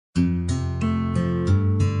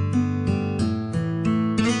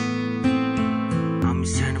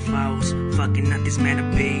fucking up this meant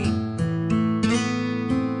to be.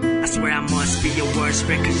 I swear I must be your worst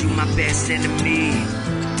friend, cause you my best enemy.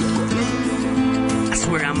 I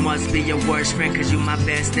swear I must be your worst friend, cause you my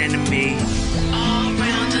best enemy.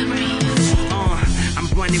 I'm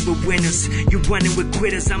running with winners, you running with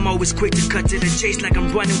quitters. I'm always quick to cut to the chase like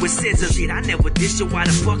I'm running with scissors. Shit, I never dish you, why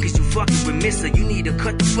the fuck is you fucking with Mistah? You need to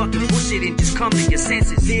cut the fucking bullshit and just come to your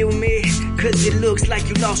senses. Feel me? Cause it looks like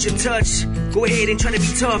you lost your touch. Go ahead and try to be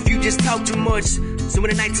tough, you just talk too much. So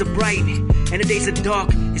when the nights are bright and the days are dark,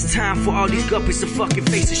 it's time for all these guppies to fucking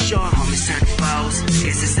face the shark. Homies turn to foes,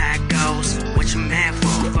 guess that's how it goes. What you mad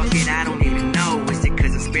for? Fuck it, I don't even know. Is it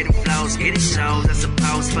cause I'm spitting flows? It shows, I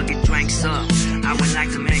suppose. Fuck it, drinks up. I would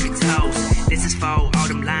like to make a toast. This is for all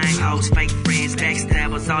them lying hoes, fake friends,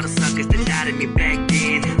 backstabbers, all the suckers that doubted me back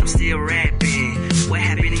then. I'm still rapping. What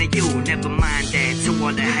happened to you? Never mind that. To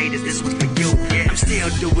all the haters, this was for you. Yeah. I'm still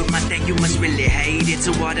doing my thing, you must really hate it.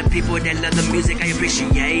 To all the people that love the music, I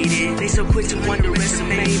appreciate it. They so quick to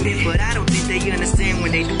underestimate me, but I don't think they understand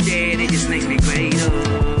when they do that. It just makes me greater.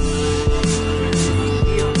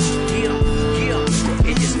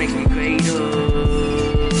 It just makes me greater.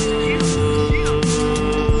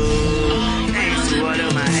 Thanks to all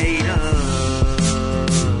of my haters.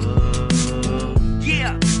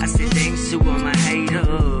 Yeah, I said thanks to all my haters.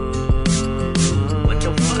 What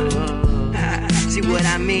the fuck? See what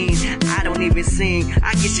I mean? I don't even sing.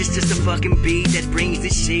 I guess it's just a fucking beat that brings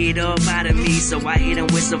this shit up out of me. So I hit them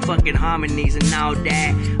with some fucking harmonies and all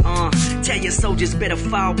that. Tell your soldiers better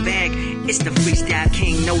fall back. It's the freestyle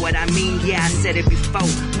king, know what I mean? Yeah, I said it before.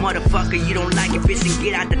 Motherfucker, you don't like it, bitch, and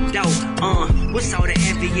get out the door. What's all the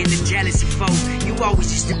envy and the jealousy for? You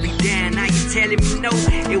always used to be down, now you telling me no.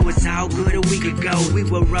 It was all good a week ago. We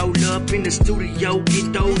would roll up in the studio,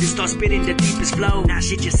 get old and start spitting the deepest flow. Now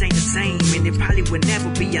shit just ain't the same, and it probably will never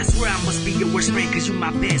be. I swear I must be your worst friend, cause you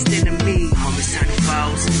my best enemy. Homies turn to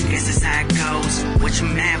foes, guess that's how it goes. What you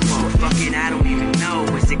mad for? Fuck it, I don't even know.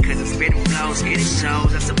 Is it cause I'm spitting flows? It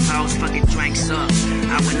shows, I suppose. Fuck it, drinks up.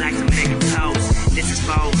 I would like to make a toast. This is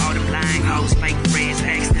for all them lying hoes, fake friends,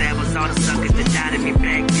 backstabbers, all the suckers that doubted me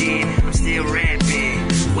back then. I'm still rapping.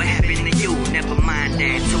 What happened to you? Never mind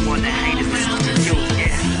that. To all the haters, this was for you.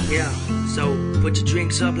 Yeah. So put your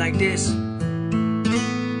drinks up like this.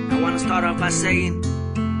 I wanna start off by saying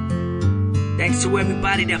thanks to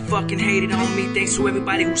everybody that fucking hated on me. Thanks to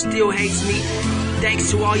everybody who still hates me.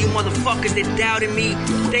 Thanks to all you motherfuckers that doubted me.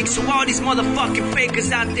 Thanks to all these motherfucking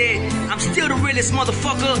fakers out there. I'm still the realest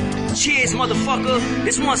motherfucker. Cheers, motherfucker.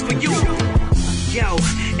 This one's for you. Yo,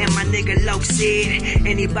 and my nigga Loke said,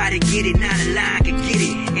 anybody get it, not a line can get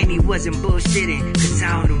it. And he wasn't bullshitting, cause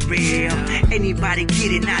all the real. Anybody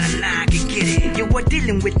get it, not a line can get it. You are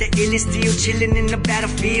dealing with the illest, still chilling in the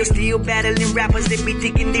battlefield. Still battling rappers that be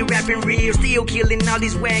thinking they rapping real. Still killing all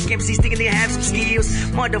these whack MCs thinking they have some skills.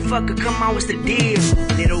 Motherfucker, come on, what's the deal?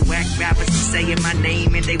 Little whack rappers saying my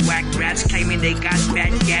name and they whack raps, claiming they got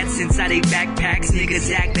fat cats inside they backpacks.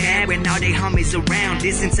 Niggas act bad when all they homies around.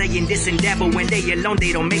 This and saying this and that, but when they alone,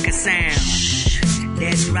 they don't make a sound. Shh,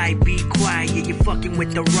 that's right, be quiet. You're fucking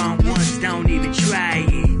with the wrong ones, don't even try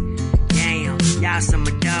it. Damn, y'all some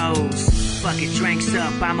of those. Fuck it, drinks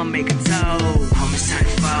up, I'ma make a toast. Homies turn to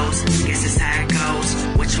foes, guess that's how it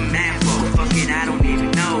goes. What you mad for? Fuck it, I don't even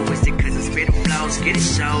know. Is it cause I'm spitting flows? Get it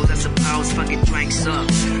shows, I suppose. Fuck it, drinks up.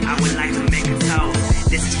 I would like to make a toast.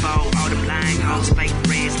 This is for all them lying hoes, fake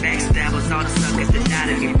friends, backstabbers, all the suckers that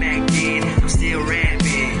doubted me back then. I'm still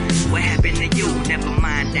rapping. What happened to you? Never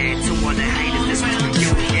mind that. To all the haters, this was for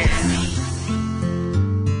you, yeah.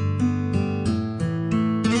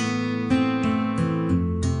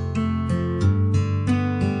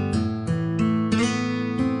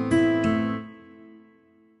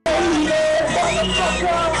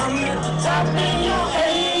 I'm at the top of your